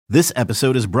This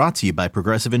episode is brought to you by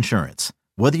Progressive Insurance.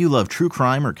 Whether you love true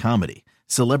crime or comedy,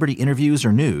 celebrity interviews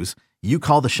or news, you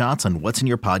call the shots on what's in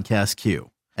your podcast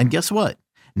queue. And guess what?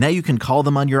 Now you can call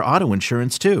them on your auto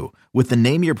insurance too with the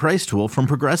Name Your Price tool from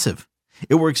Progressive.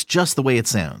 It works just the way it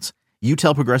sounds. You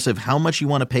tell Progressive how much you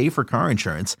want to pay for car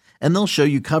insurance, and they'll show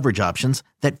you coverage options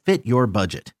that fit your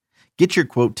budget. Get your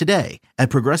quote today at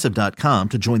Progressive.com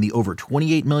to join the over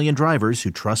 28 million drivers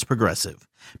who trust Progressive.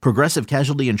 Progressive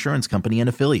Casualty Insurance Company and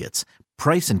Affiliates.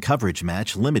 Price and coverage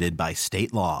match limited by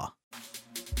state law.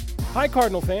 Hi,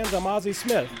 Cardinal fans. I'm Ozzie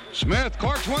Smith. Smith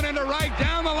corks one into right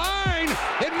down the line.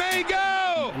 It may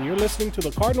go. And you're listening to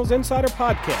the Cardinals Insider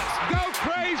Podcast. Go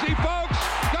crazy, folks.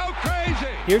 Go crazy.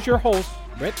 Here's your host,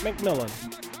 Brett McMillan.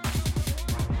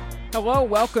 Hello,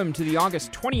 welcome to the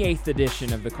August 28th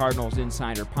edition of the Cardinals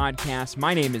Insider Podcast.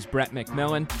 My name is Brett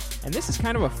McMillan, and this is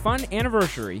kind of a fun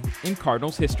anniversary in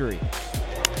Cardinals history.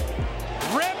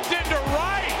 Ripped into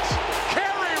right.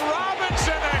 Kerry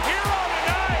Robinson, a hero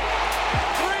tonight.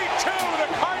 3-2, the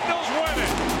Cardinals win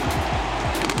it.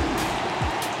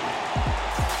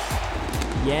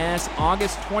 Yes,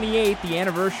 August 28th, the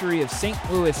anniversary of St.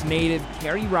 Louis native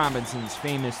Kerry Robinson's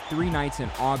famous 3 nights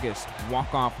in August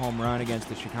walk-off home run against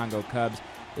the Chicago Cubs.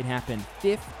 It happened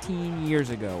 15 years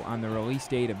ago on the release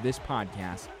date of this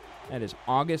podcast. That is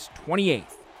August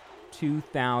 28th,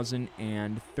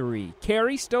 2003.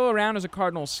 Kerry's still around as a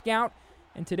Cardinals scout,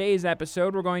 and today's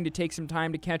episode we're going to take some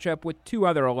time to catch up with 2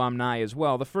 other alumni as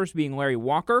well. The first being Larry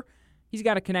Walker. He's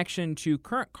got a connection to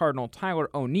current Cardinal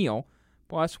Tyler O'Neill.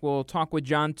 Plus, we'll talk with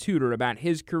John Tudor about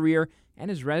his career and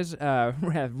his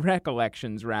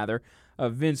recollections,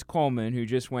 of Vince Coleman, who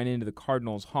just went into the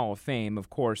Cardinals Hall of Fame. Of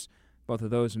course, both of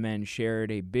those men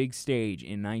shared a big stage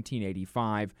in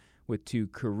 1985 with 2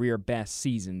 career best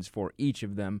seasons for each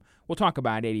of them. We'll talk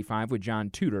about 85 with John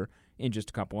Tudor in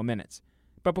just a couple of minutes.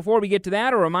 But before we get to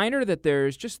that, a reminder that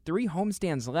there's just 3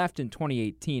 homestands left in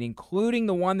 2018, including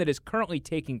the one that is currently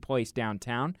taking place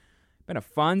downtown. Been a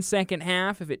fun second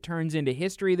half. If it turns into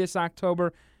history this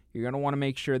October, you're going to want to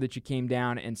make sure that you came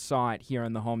down and saw it here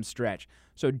on the home stretch.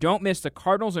 So don't miss the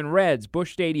Cardinals and Reds,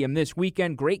 Busch Stadium this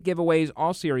weekend. Great giveaways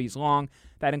all series long.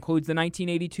 That includes the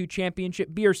 1982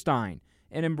 championship beer stein,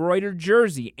 an embroidered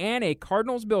jersey, and a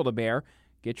Cardinals Build-A-Bear.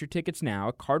 Get your tickets now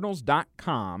at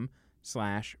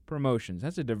cardinals.com/promotions.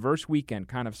 That's a diverse weekend,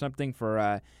 kind of something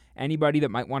for anybody that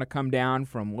might want to come down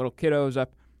from little kiddos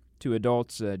up to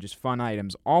adults, just fun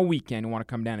items all weekend and want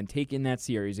to come down and take in that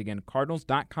series. Again,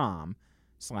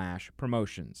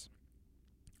 cardinals.com/promotions.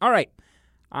 All right.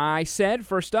 I said,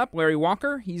 first up, Larry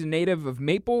Walker. He's a native of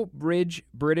Maple Bridge,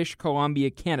 British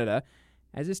Columbia, Canada,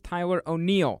 as is Tyler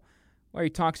O'Neill. Larry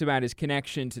talks about his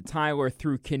connection to Tyler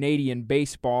through Canadian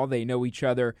baseball. They know each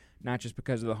other not just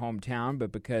because of the hometown,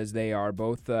 but because they are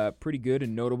both pretty good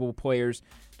and notable players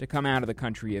to come out of the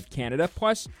country of Canada.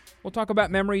 Plus, we'll talk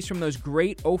about memories from those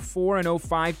great 04 and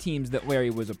 05 teams that Larry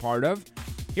was a part of.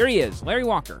 Here he is, Larry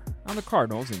Walker, on the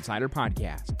Cardinals Insider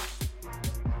Podcast.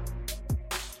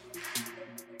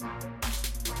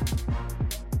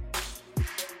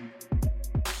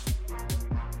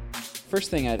 First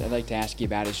thing I'd like to ask you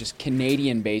about is just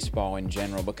Canadian baseball in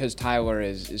general, because Tyler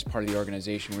is part of the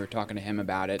organization. We were talking to him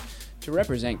about it. To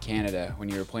represent Canada when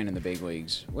you were playing in the big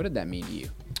leagues, what did that mean to you?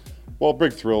 Well,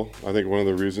 big thrill. I think one of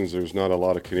the reasons there's not a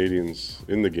lot of Canadians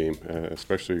in the game,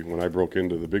 especially when I broke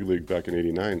into the big league back in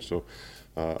 '89. So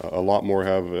a lot more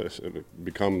have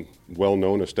become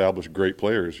well-known, established, great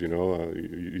players.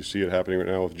 You see it happening right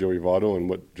now with Joey Votto and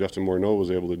what Justin Morneau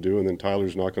was able to do, and then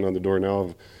Tyler's knocking on the door now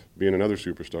of being another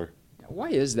superstar.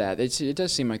 Why is that? It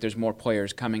does seem like there's more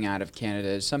players coming out of Canada.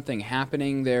 Is something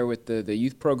happening there with the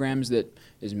youth programs that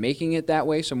is making it that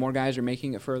way, so more guys are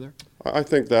making it further? I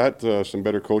think that some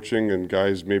better coaching and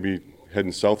guys maybe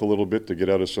heading south a little bit to get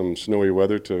out of some snowy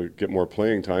weather to get more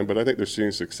playing time. But I think they're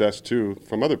seeing success, too,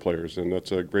 from other players, and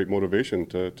that's a great motivation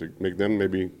to make them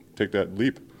maybe take that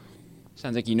leap.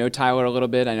 Sounds like you know Tyler a little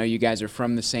bit. I know you guys are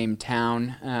from the same town.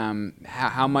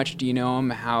 How much do you know him?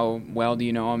 How well do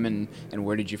you know him? And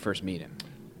where did you first meet him?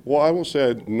 Well, I won't say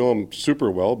I know him super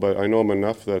well, but I know him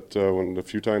enough that when the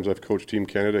few times I've coached Team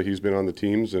Canada, he's been on the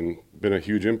teams and been a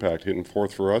huge impact, hitting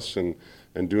fourth for us and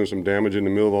doing some damage in the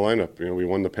middle of the lineup. We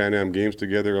won the Pan Am Games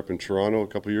together up in Toronto a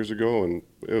couple of years ago, and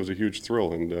it was a huge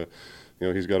thrill. And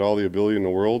he's got all the ability in the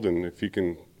world, and if he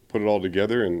can put it all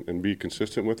together and be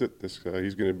consistent with it,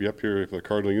 he's going to be up here with a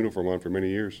Cardinal uniform on for many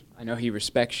years. I know he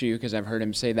respects you because I've heard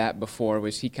him say that before.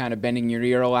 Was he kind of bending your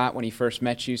ear a lot when he first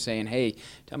met you, saying, hey,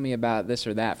 tell me about this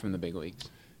or that from the big leagues?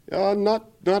 Not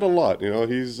a lot.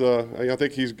 He's I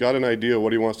think he's got an idea of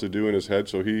what he wants to do in his head,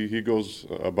 so he goes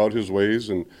about his ways,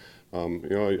 and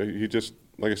he just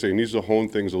like I say, he needs to hone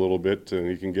things a little bit, and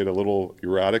he can get a little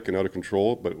erratic and out of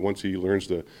control. But once he learns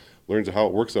how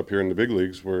it works up here in the big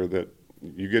leagues, where that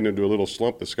you get into a little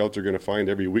slump, the scouts are going to find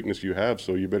every weakness you have.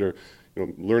 So you better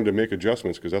learn to make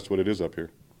adjustments, because that's what it is up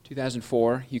here.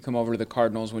 2004, you come over to the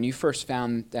Cardinals. When you first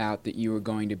found out that you were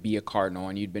going to be a Cardinal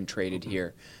and you'd been traded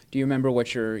here, do you remember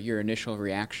what your initial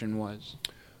reaction was?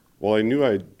 Well, I knew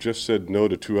I just said no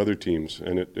to 2 other teams,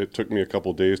 and it took me a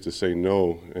couple days to say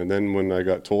no. And then when I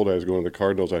got told I was going to the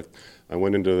Cardinals, I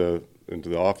went into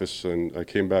the office and I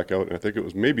came back out, and I think it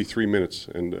was maybe 3 minutes,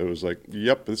 and it was like,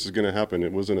 yep, this is going to happen.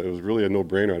 It was really a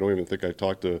no-brainer. I don't even think I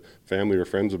talked to family or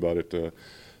friends about it.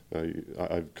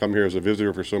 I've come here as a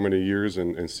visitor for so many years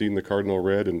and seen the Cardinal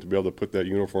red, and to be able to put that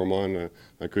uniform on,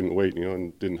 I couldn't wait, and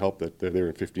it didn't help that they were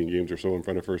in 15 games or so in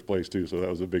front of first place too, so that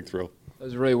was a big thrill.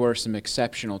 Those really were some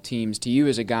exceptional teams. To you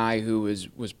as a guy who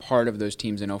was part of those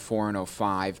teams in 04 and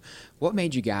 05, what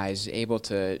made you guys able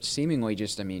to seemingly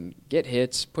just, get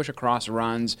hits, push across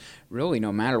runs, really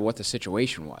no matter what the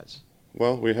situation was?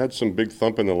 Well, we had some big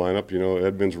thump in the lineup.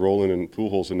 Edmonds, Rowland, and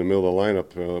Pujols in the middle of the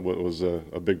lineup. What was a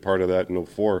big part of that in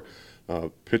 04.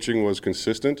 Pitching was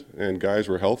consistent, and guys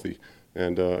were healthy.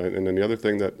 And then the other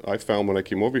thing that I found when I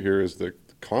came over here is the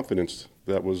confidence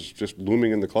that was just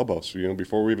looming in the clubhouse.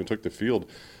 Before we even took the field,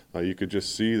 you could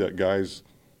just see that guys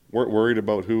weren't worried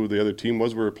about who the other team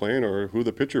was we were playing or who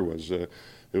the pitcher was.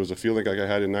 It was a feeling like I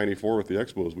had in '94 with the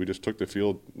Expos. We just took the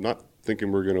field not thinking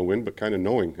we were going to win, but kind of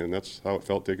knowing, and that's how it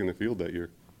felt taking the field that year.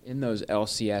 In those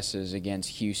LCSs against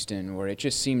Houston, where it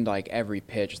just seemed like every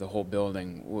pitch, the whole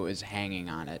building was hanging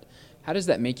on it, how does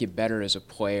that make you better as a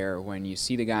player when you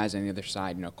see the guys on the other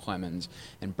side, Clemens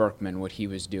and Berkman, what he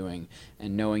was doing,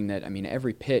 and knowing that,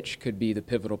 every pitch could be the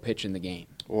pivotal pitch in the game?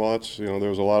 Well, there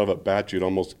was a lot of at-bats you'd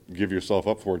almost give yourself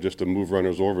up for just to move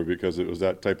runners over, because it was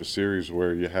that type of series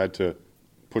where you had to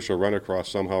push a run across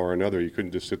somehow or another. You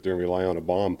couldn't just sit there and rely on a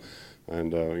bomb.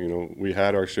 And, we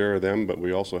had our share of them, but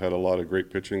we also had a lot of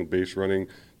great pitching, base running,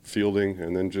 fielding,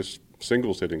 and then just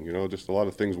singles hitting. Just a lot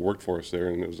of things worked for us there,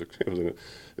 and it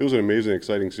was an amazing,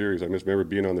 exciting series. I just remember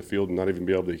being on the field and not even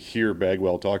be able to hear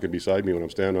Bagwell talking beside me when I'm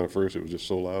standing on first. It was just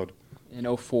so loud.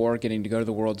 In 04, getting to go to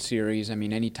the World Series,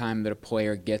 any time that a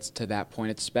player gets to that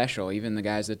point, it's special. Even the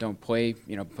guys that don't play,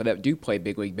 that do play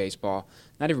big league baseball,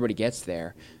 not everybody gets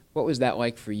there. What was that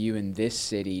like for you in this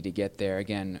city to get there?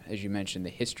 Again, as you mentioned, the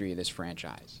history of this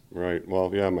franchise. Right.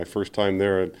 Well, yeah, my first time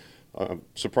there,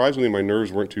 surprisingly, my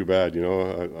nerves weren't too bad.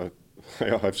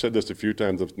 I've said this a few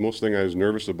times. The most thing I was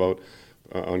nervous about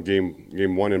on game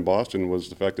 1 in Boston was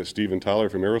the fact that Steven Tyler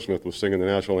from Aerosmith was singing the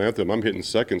national anthem. I'm hitting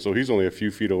second, so he's only a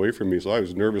few feet away from me. So I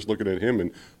was nervous looking at him,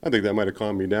 and I think that might have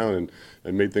calmed me down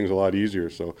and made things a lot easier.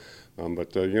 So,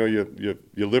 you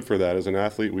live for that as an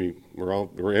athlete.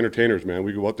 We're entertainers, man.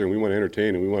 We go out there and we want to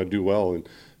entertain and we want to do well,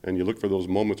 and you look for those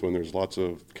moments when there's lots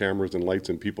of cameras and lights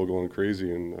and people going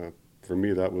crazy. And for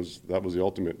me, that was the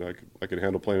ultimate. I could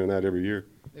handle playing in that every year.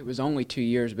 It was only 2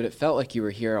 years, but it felt like you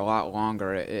were here a lot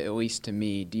longer, at least to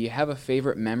me. Do you have a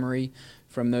favorite memory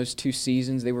from those 2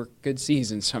 seasons? They were good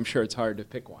seasons, so I'm sure it's hard to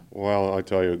pick one. Well, I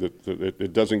tell you,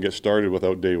 it doesn't get started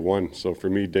without day one. So for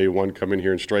me, day one, coming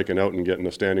here and striking out and getting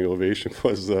a standing ovation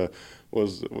was that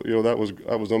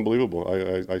was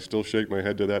unbelievable. I still shake my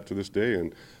head to that to this day,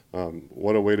 and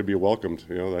what a way to be welcomed.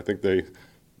 I think they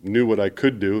knew what I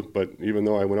could do, but even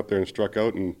though I went up there and struck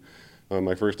out and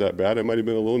my first at-bat, I might have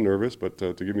been a little nervous, but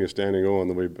to give me a standing O on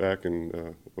the way back, and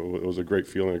it was a great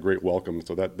feeling, a great welcome.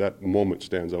 So that moment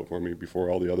stands out for me before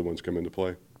all the other ones come into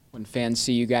play. When fans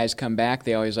see you guys come back,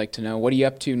 they always like to know, what are you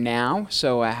up to now?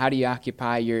 So how do you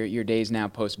occupy your days now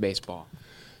post-baseball?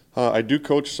 I do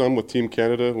coach some with Team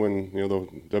Canada when the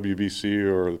WBC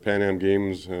or the Pan Am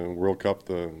Games, World Cup,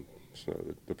 the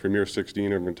Premier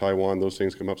 16 over in Taiwan, those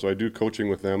things come up. So I do coaching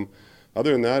with them.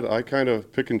 Other than that, I kind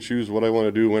of pick and choose what I want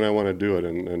to do when I want to do it,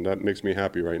 and that makes me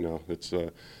happy right now. It's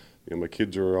my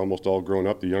kids are almost all grown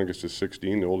up. The youngest is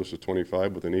 16, the oldest is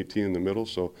 25, with an 18 in the middle.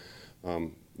 So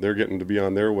they're getting to be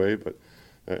on their way. But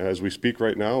as we speak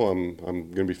right now, I'm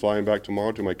going to be flying back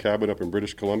tomorrow to my cabin up in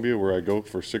British Columbia, where I go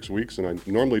for 6 weeks, and I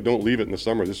normally don't leave it in the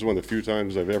summer. This is one of the few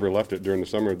times I've ever left it during the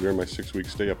summer, during my 6-week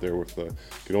stay up there.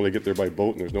 Can only get there by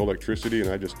boat, and there's no electricity, and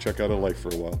I just check out of life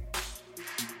for a while.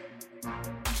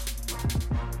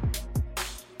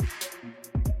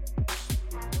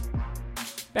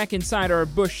 Back inside our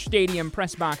Busch Stadium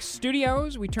press box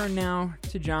studios, we turn now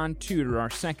to John Tudor, our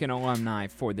second alumni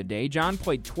for the day. John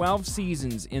played 12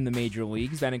 seasons in the major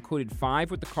leagues. That included 5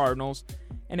 with the Cardinals,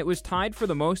 and it was tied for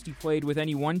the most he played with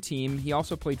any one team. He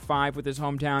also played 5 with his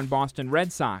hometown Boston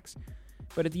Red Sox.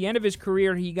 But at the end of his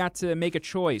career, he got to make a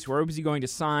choice. Where was he going to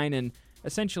sign? And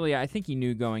essentially, I think he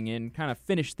knew going in, kind of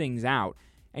finish things out.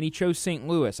 and he chose St.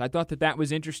 Louis. I thought that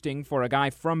was interesting for a guy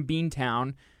from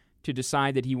Beantown to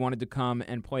decide that he wanted to come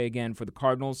and play again for the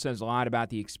Cardinals. Says a lot about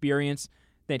the experience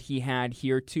that he had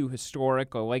here. Two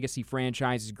historic, legacy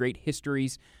franchises, great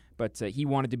histories, but he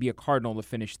wanted to be a Cardinal to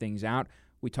finish things out.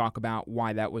 We talk about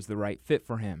why that was the right fit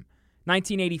for him.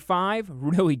 1985,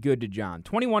 really good to John.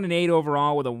 21-8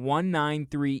 overall with a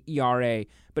 1.93 ERA.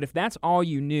 But if that's all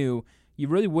you knew, you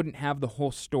really wouldn't have the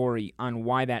whole story on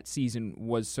why that season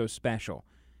was so special.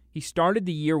 He started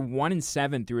the year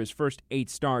 1-7 through his first 8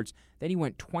 starts. Then he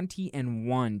went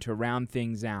 20-1 to round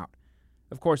things out.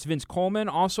 Of course, Vince Coleman,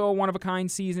 also a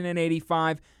one-of-a-kind season in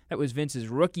 85. That was Vince's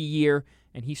rookie year,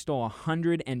 and he stole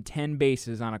 110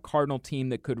 bases on a Cardinal team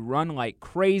that could run like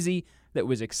crazy, that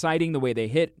was exciting the way they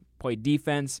hit, played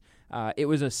defense. It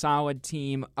was a solid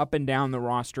team up and down the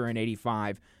roster in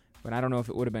 85, but I don't know if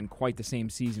it would have been quite the same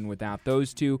season without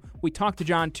those two. We talked to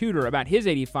John Tudor about his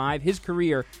 85, his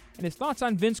career, and his thoughts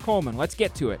on Vince Coleman. Let's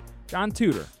get to it. John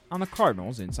Tudor on the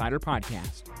Cardinals Insider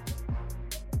Podcast.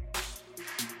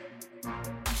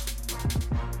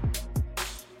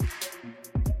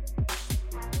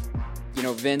 You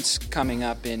know, Vince coming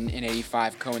up in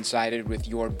 85 coincided with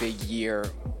your big year.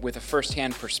 With a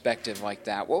first-hand perspective like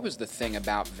that, what was the thing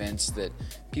about Vince that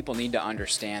people need to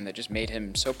understand that just made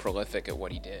him so prolific at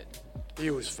what he did? He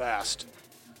was fast.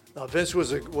 Vince was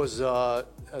the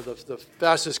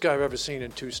fastest guy I've ever seen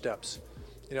in 2 steps.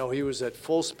 You know, he was at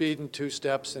full speed in 2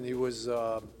 steps, and he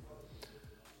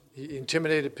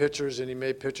intimidated pitchers, and he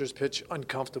made pitchers pitch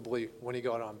uncomfortably when he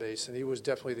got on base. And he was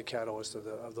definitely the catalyst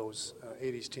of those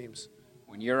 80s teams.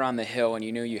 When you're on the hill and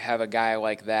you know you have a guy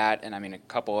like that, and I mean a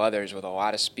couple others with a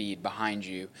lot of speed behind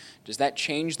you, does that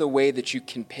change the way that you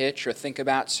can pitch or think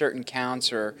about certain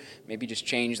counts, or maybe just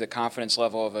change the confidence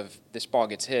level of if this ball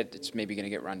gets hit, it's maybe going to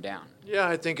get run down? Yeah,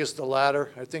 I think it's the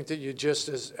latter. I think that you just,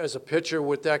 as a pitcher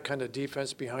with that kind of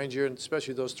defense behind you, and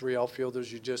especially those 3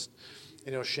 outfielders, you just,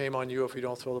 shame on you if you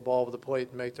don't throw the ball over the plate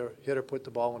and make the hitter put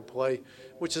the ball in play,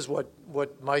 which is what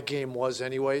my game was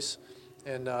anyways.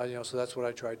 And, so that's what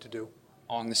I tried to do.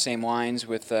 Along the same lines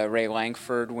with Ray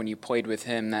Lankford, when you played with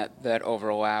him, that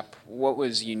overlap, what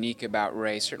was unique about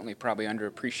Ray? Certainly probably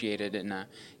underappreciated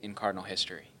in Cardinal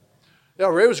history. Yeah,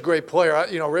 Ray was a great player.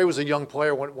 Ray was a young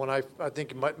player when I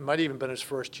think it might even been his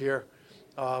first year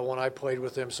when I played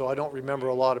with him, so I don't remember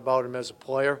a lot about him as a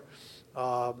player.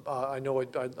 I know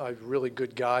a really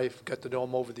good guy. Got to know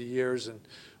him over the years, and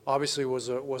obviously was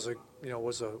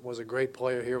a great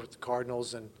player here with the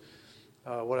Cardinals, and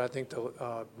what I think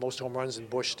the most home runs in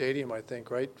Busch Stadium, I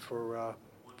think, right, for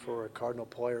a Cardinal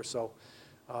player. So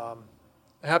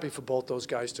happy for both those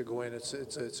guys to go in.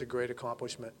 It's a great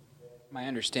accomplishment. My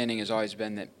understanding has always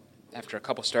been that after a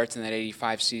couple starts in that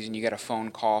 85 season, you got a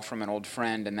phone call from an old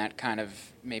friend, and that kind of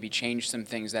maybe changed some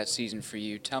things that season for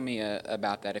you. Tell me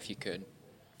about that if you could.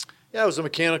 Yeah, it was a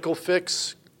mechanical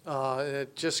fix.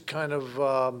 It just kind of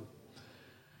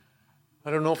I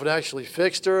don't know if it actually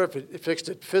fixed her, if it fixed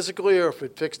it physically, or if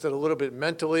it fixed it a little bit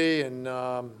mentally, and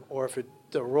or if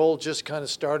the roll just kind of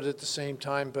started at the same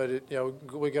time. But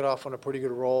we got off on a pretty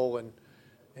good roll, and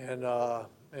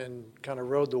kind of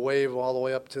rode the wave all the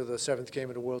way up to the 7th game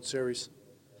of the World Series.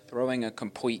 Throwing a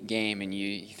complete game, and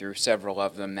you threw several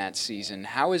of them that season.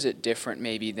 How is it different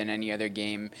maybe than any other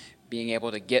game, being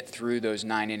able to get through those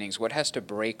 9 innings? What has to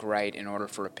break right in order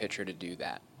for a pitcher to do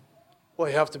that? Well,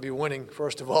 you have to be winning,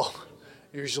 first of all.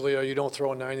 Usually you don't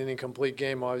throw a 9-inning complete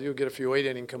game. You'll get a few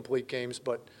 8-inning complete games,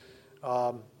 but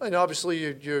and obviously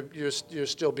you're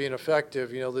still being effective.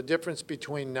 The difference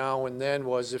between now and then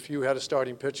was if you had a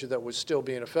starting pitcher that was still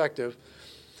being effective,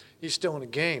 he's still in a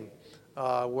game.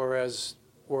 Whereas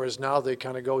now they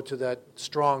kind of go to that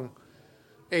strong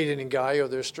 8-inning guy, or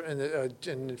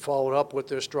and follow it up with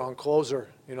their strong closer.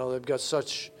 They've got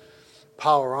such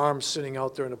power arms sitting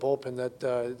out there in the bullpen that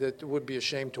it would be a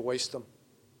shame to waste them.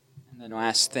 And then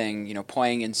last thing,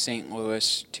 playing in St.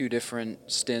 Louis, 2 different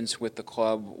stints with the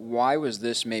club. Why was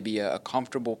this maybe a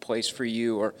comfortable place for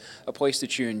you, or a place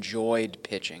that you enjoyed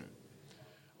pitching?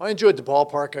 I enjoyed the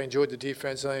ballpark. I enjoyed the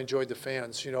defense. And I enjoyed the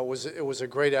fans. It was a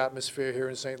great atmosphere here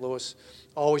in St. Louis.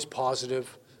 Always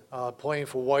positive. Playing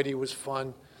for Whitey was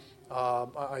fun.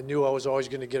 I knew I was always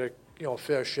going to get a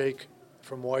fair shake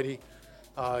from Whitey.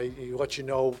 He let you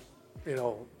know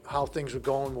how things were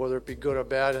going, whether it be good or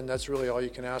bad, and that's really all you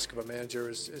can ask of a manager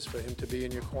is for him to be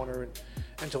in your corner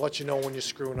and to let you know when you're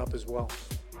screwing up as well.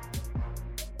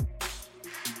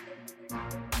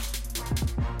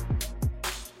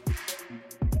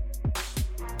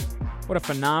 What a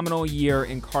phenomenal year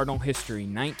in Cardinal history,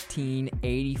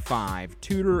 1985.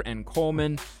 Tudor and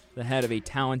Coleman, the head of a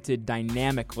talented,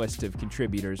 dynamic list of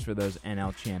contributors for those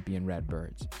NL champion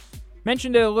Redbirds.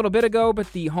 Mentioned it a little bit ago,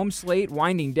 but the home slate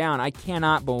winding down. I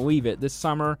cannot believe it. This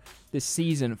summer, this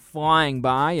season flying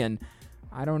by, and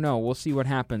I don't know. We'll see what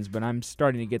happens, but I'm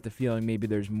starting to get the feeling maybe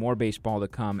there's more baseball to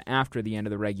come after the end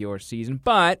of the regular season,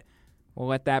 but we'll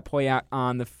let that play out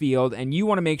on the field, and you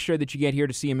want to make sure that you get here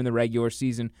to see him in the regular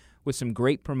season with some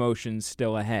great promotions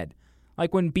still ahead.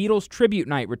 Like when Beatles Tribute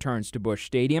Night returns to Busch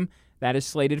Stadium. That is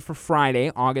slated for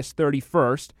Friday, August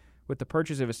 31st. With the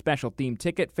purchase of a special themed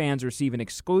ticket, fans receive an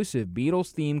exclusive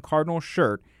Beatles-themed Cardinals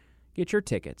shirt. Get your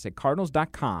tickets at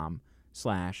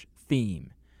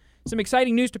cardinals.com/theme. Some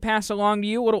exciting news to pass along to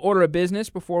you. A little order of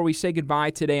business before we say goodbye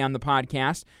today on the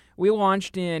podcast. We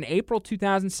launched in April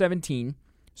 2017,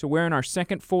 so we're in our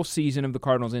second full season of the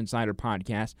Cardinals Insider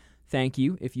Podcast. Thank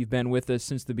you if you've been with us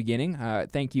since the beginning.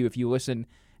 Thank you if you listen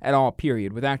at all,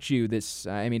 period. Without you,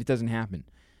 it doesn't happen.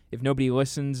 If nobody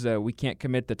listens, we can't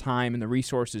commit the time and the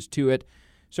resources to it.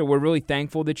 So we're really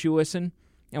thankful that you listen,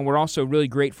 and we're also really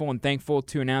grateful and thankful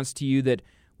to announce to you that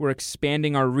we're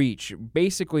expanding our reach.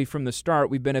 Basically, from the start,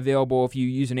 we've been available if you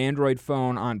use an Android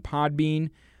phone on Podbean,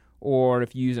 or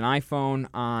if you use an iPhone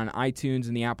on iTunes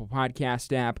and the Apple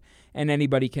Podcast app, and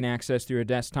anybody can access through a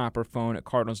desktop or phone at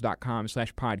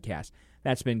cardinals.com/podcast.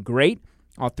 That's been great.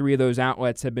 All three of those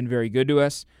outlets have been very good to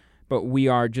us. But we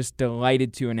are just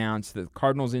delighted to announce that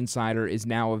Cardinals Insider is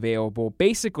now available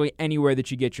basically anywhere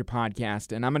that you get your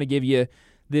podcast. And I'm going to give you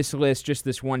this list just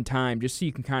this one time, just so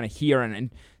you can kind of hear.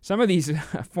 And some of these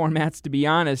formats, to be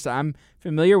honest, I'm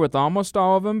familiar with almost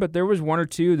all of them, but there was one or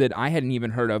two that I hadn't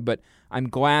even heard of. But I'm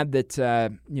glad that,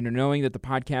 knowing that the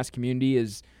podcast community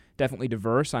is definitely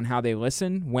diverse on how they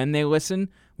listen, when they listen,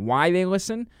 why they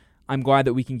listen, I'm glad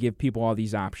that we can give people all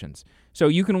these options. So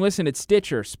you can listen at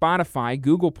Stitcher, Spotify,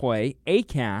 Google Play,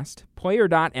 Acast,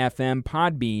 Player.fm,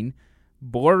 Podbean,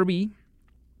 Blurby,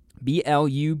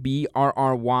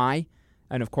 BLUBRRY,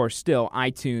 and of course still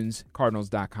iTunes,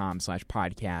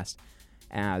 cardinals.com/podcast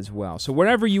as well. So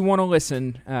wherever you want to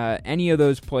listen, any of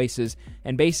those places,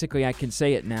 and basically I can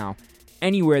say it now,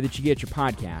 anywhere that you get your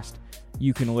podcast,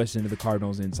 you can listen to the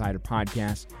Cardinals Insider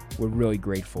Podcast. We're really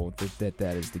grateful that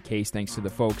is the case. Thanks to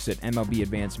the folks at MLB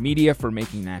Advanced Media for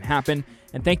making that happen.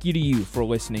 And thank you to you for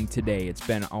listening today. It's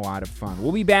been a lot of fun.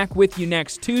 We'll be back with you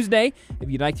next Tuesday.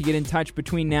 If you'd like to get in touch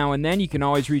between now and then, you can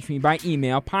always reach me by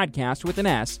email,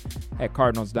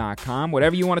 podcast@cardinals.com.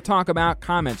 Whatever you want to talk about,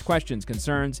 comments, questions,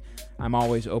 concerns, I'm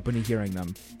always open to hearing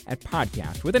them at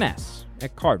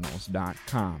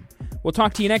podcast@cardinals.com. We'll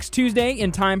talk to you next Tuesday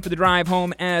in time for the drive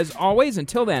home as always.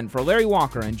 Until then, for Larry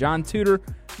Walker and John Tudor,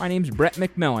 my name's Brett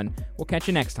McMillan. We'll catch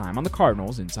you next time on the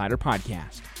Cardinals Insider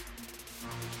Podcast.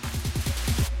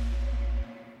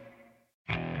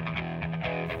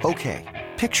 Okay,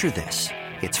 picture this.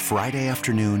 It's Friday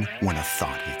afternoon when a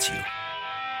thought hits you.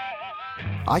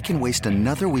 I can waste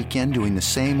another weekend doing the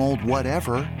same old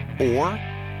whatever, or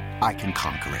I can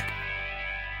conquer it.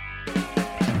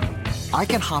 I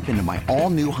can hop into my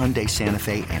all-new Hyundai Santa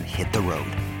Fe and hit the road.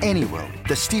 Any road.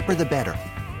 The steeper, the better.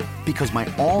 Because my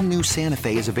all-new Santa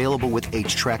Fe is available with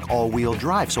H-Track all-wheel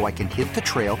drive, so I can hit the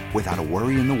trail without a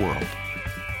worry in the world.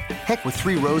 Heck, with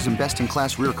 3 rows and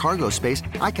best-in-class rear cargo space,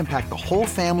 I can pack the whole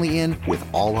family in with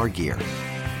all our gear.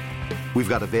 We've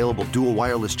got available dual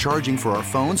wireless charging for our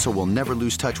phones, so we'll never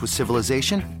lose touch with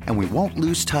civilization, and we won't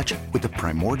lose touch with the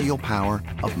primordial power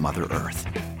of Mother Earth.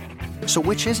 So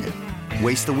which is it?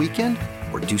 Waste the weekend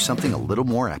or do something a little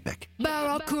more epic?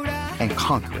 And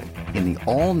conquer it in the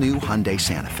all-new Hyundai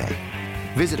Santa Fe.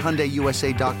 Visit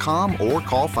HyundaiUSA.com or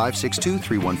call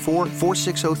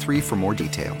 562-314-4603 for more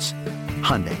details.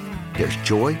 Hyundai, there's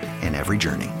joy in every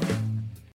journey.